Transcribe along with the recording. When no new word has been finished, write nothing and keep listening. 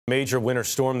Major winter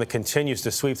storm that continues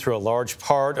to sweep through a large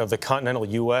part of the continental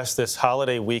U.S. this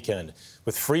holiday weekend,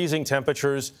 with freezing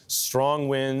temperatures, strong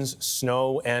winds,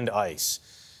 snow, and ice.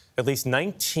 At least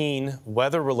 19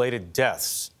 weather-related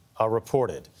deaths are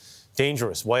reported.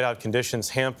 Dangerous whiteout conditions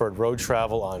hampered road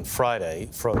travel on Friday.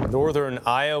 From northern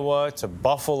Iowa to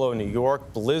Buffalo, New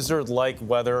York, blizzard-like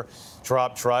weather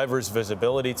dropped drivers'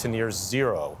 visibility to near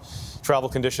zero. Travel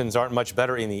conditions aren't much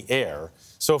better in the air.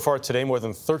 So far today, more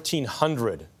than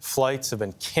 1,300 flights have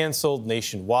been canceled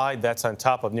nationwide. That's on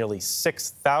top of nearly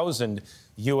 6,000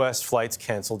 U.S. flights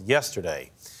canceled yesterday.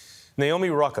 Naomi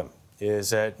Ruchim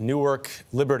is at Newark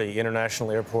Liberty International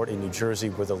Airport in New Jersey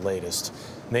with the latest.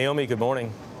 Naomi, good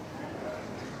morning.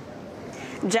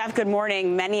 Jeff, good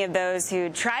morning. Many of those who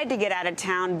tried to get out of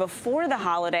town before the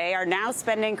holiday are now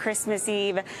spending Christmas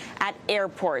Eve at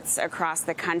airports across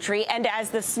the country. And as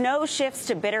the snow shifts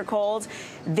to bitter cold,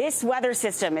 this weather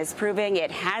system is proving it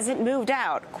hasn't moved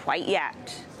out quite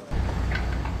yet.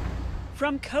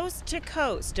 From coast to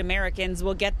coast, Americans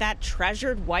will get that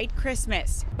treasured white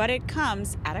Christmas, but it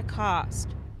comes at a cost.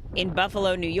 In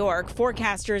Buffalo, New York,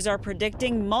 forecasters are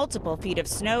predicting multiple feet of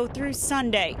snow through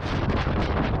Sunday.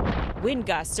 Wind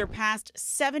gusts surpassed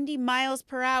 70 miles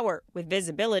per hour with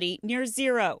visibility near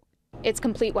zero. It's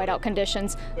complete whiteout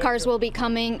conditions. Cars will be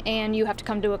coming and you have to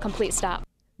come to a complete stop.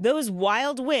 Those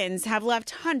wild winds have left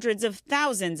hundreds of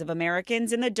thousands of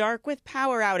Americans in the dark with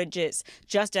power outages,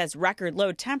 just as record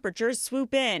low temperatures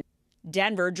swoop in.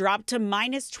 Denver dropped to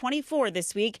 -24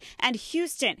 this week, and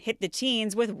Houston hit the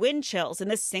teens with wind chills in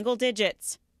the single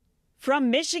digits.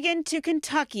 From Michigan to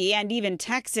Kentucky and even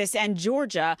Texas and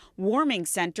Georgia, warming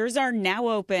centers are now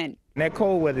open. That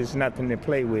cold weather is nothing to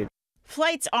play with.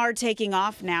 Flights are taking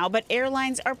off now, but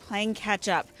airlines are playing catch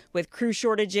up, with crew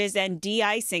shortages and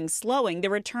de-icing slowing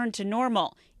the return to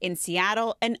normal. In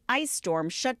Seattle, an ice storm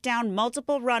shut down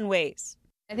multiple runways.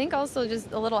 I think also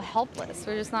just a little helpless.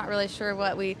 We're just not really sure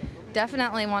what we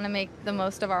definitely want to make the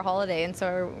most of our holiday, and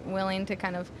so we're willing to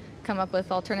kind of come up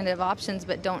with alternative options,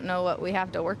 but don't know what we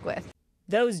have to work with.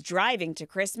 Those driving to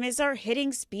Christmas are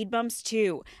hitting speed bumps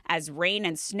too, as rain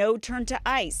and snow turn to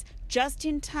ice just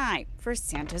in time for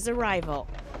Santa's arrival.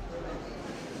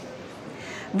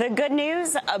 The good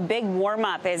news, a big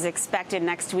warm-up is expected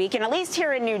next week, and at least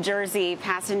here in New Jersey,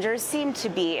 passengers seem to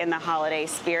be in the holiday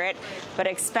spirit, but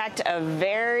expect a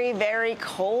very, very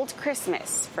cold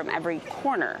Christmas from every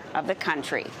corner of the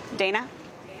country. Dana?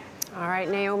 All right,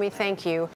 Naomi, thank you.